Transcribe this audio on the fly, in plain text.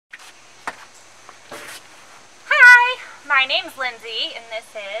My name's Lindsay, and this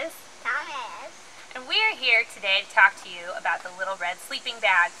is Thomas. And we're here today to talk to you about the little red sleeping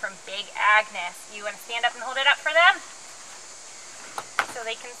bag from Big Agnes. You want to stand up and hold it up for them? So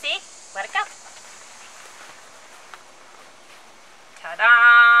they can see? Let it go.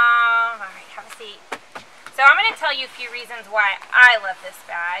 Ta-da! Alright, have a seat. So I'm going to tell you a few reasons why I love this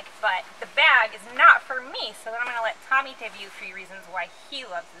bag, but the bag is not for me, so then I'm going to let Tommy give you a few reasons why he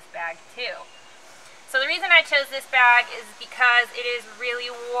loves this bag too. So the reason I chose this bag is because it is really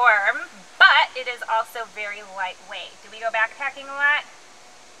warm, but it is also very lightweight. Do we go backpacking a lot?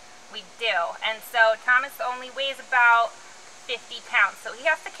 We do. And so Thomas only weighs about 50 pounds, so he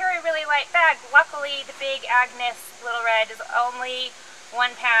has to carry a really light bag. Luckily, the Big Agnes Little Red is only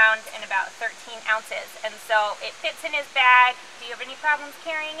 1 pound and about 13 ounces. And so it fits in his bag. Do you have any problems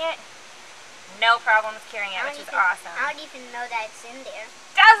carrying it? No problems carrying it, which is awesome. I don't even know that it's in there.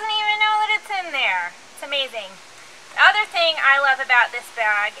 Doesn't even know that it's in there. It's amazing. The other thing I love about this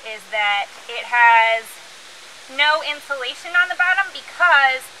bag is that it has no insulation on the bottom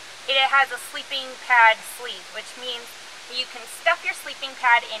because it has a sleeping pad sleeve, which means you can stuff your sleeping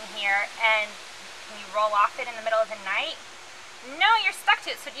pad in here and can you roll off it in the middle of the night? No, you're stuck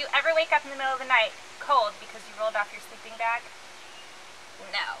to it. So do you ever wake up in the middle of the night cold because you rolled off your sleeping bag?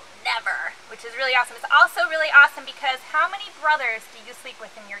 No, never, which is really awesome. It's also really awesome because how many brothers do you sleep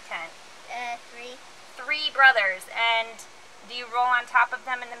with in your tent? 3. 3 brothers, and do you roll on top of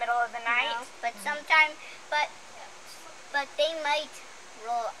them in the middle of the night? No, but sometimes, but they might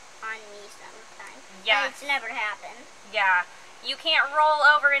roll on me sometimes. Yeah. It's never happened. Yeah. You can't roll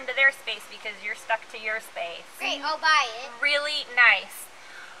over into their space because you're stuck to your space. Great, I'll buy it. Really nice.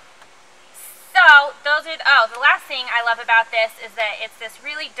 So, the last thing I love about this is that it's this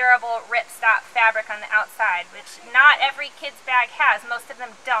really durable ripstop fabric on the outside, which not every kid's bag has. Most of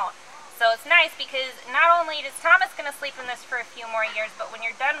them don't. So it's nice because not only is Thomas going to sleep in this for a few more years, but when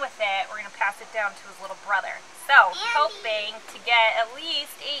you're done with it, we're going to pass it down to his little brother. So, hoping to get at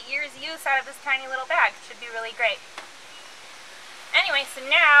least 8 years use out of this tiny little bag. Should be really great. Anyway, so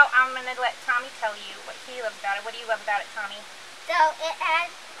now I'm going to let Tommy tell you what he loves about it. What do you love about it, Tommy? So it has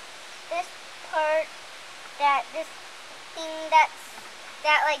this part, this thing that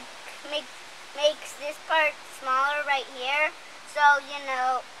like makes this part smaller right here. So, you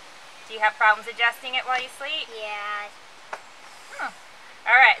know. Do you have problems adjusting it while you sleep? Yeah.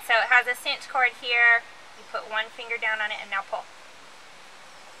 Alright, so it has a cinch cord here. You put one finger down on it and now pull.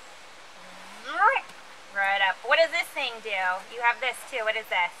 Right up. What does this thing do? You have this too. What is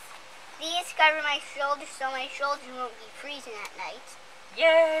this? These cover my shoulders so my shoulders won't be freezing at night.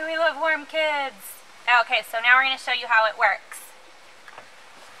 Yay, we love warm kids. Okay, so now we're going to show you how it works.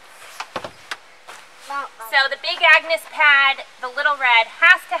 So the Big Agnes pad, the Little Red,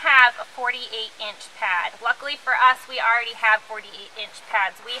 has to have a 48-inch pad. Luckily for us, we already have 48-inch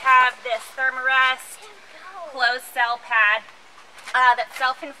pads. We have this Thermarest closed cell pad that's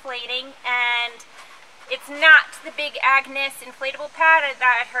self-inflating, and it's not the Big Agnes inflatable pad.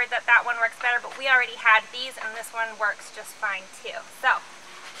 I heard that one works better, but we already had these, and this one works just fine too. So,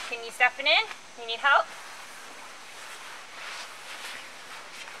 can you stuff it in? You need help?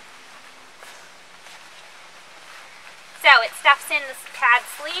 So it stuffs in this pad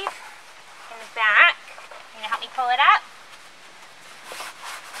sleeve in the back. You gonna help me pull it up?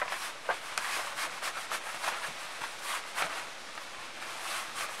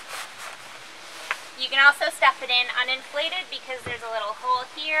 You can also stuff it in uninflated because there's a little hole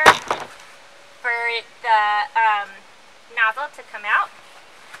here for the nozzle to come out,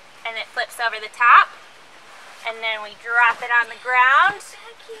 and it flips over the top, and then we drop it on the ground,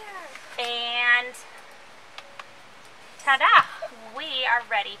 and ta-da! We are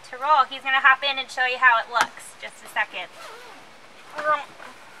ready to roll. He's going to hop in and show you how it looks. Just a second.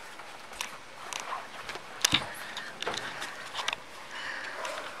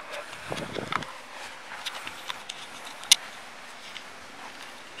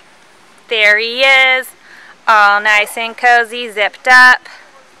 There he is, all nice and cozy, zipped up.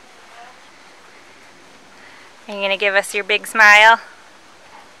 Are you going to give us your big smile?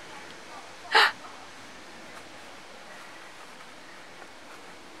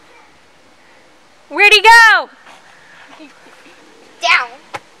 Where'd he go? Down.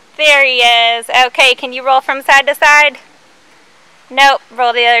 There he is. Okay, can you roll from side to side? Nope.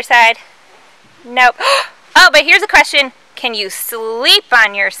 Roll the other side. Nope. Oh, but here's a question. Can you sleep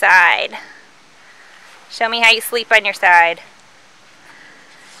on your side? Show me how you sleep on your side.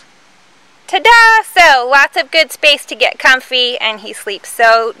 Ta-da! So, lots of good space to get comfy, and he sleeps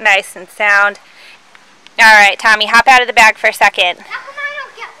so nice and sound. Alright, Tommy, hop out of the bag for a second. How come I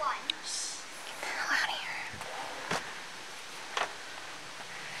don't get one? Get the hell out of here.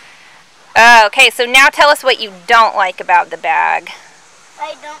 Okay, so now tell us what you don't like about the bag.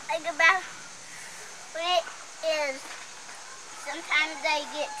 I don't like about it is sometimes I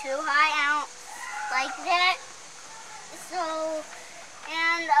get too high. I don't like that. So,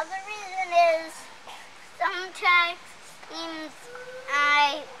 and the other reason is sometimes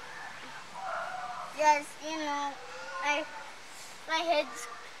I just, my head's,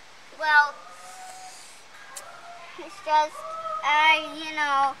 well, it's just,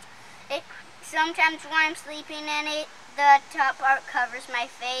 it sometimes when I'm sleeping in it, the top part covers my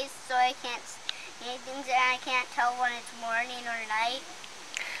face, so I can't see anything, and I can't tell when it's morning or night.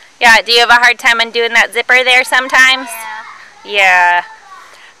 Yeah, do you have a hard time undoing that zipper there sometimes? Yeah. Yeah.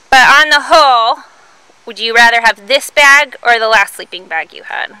 But on the whole, would you rather have this bag or the last sleeping bag you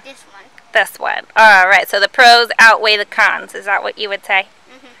had? This one. This one. Alright, so the pros outweigh the cons. Is that what you would say?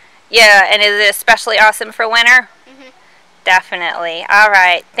 Mhm. Yeah, and is it especially awesome for winter? Mhm. Definitely.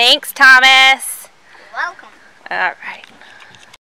 Alright, thanks, Thomas.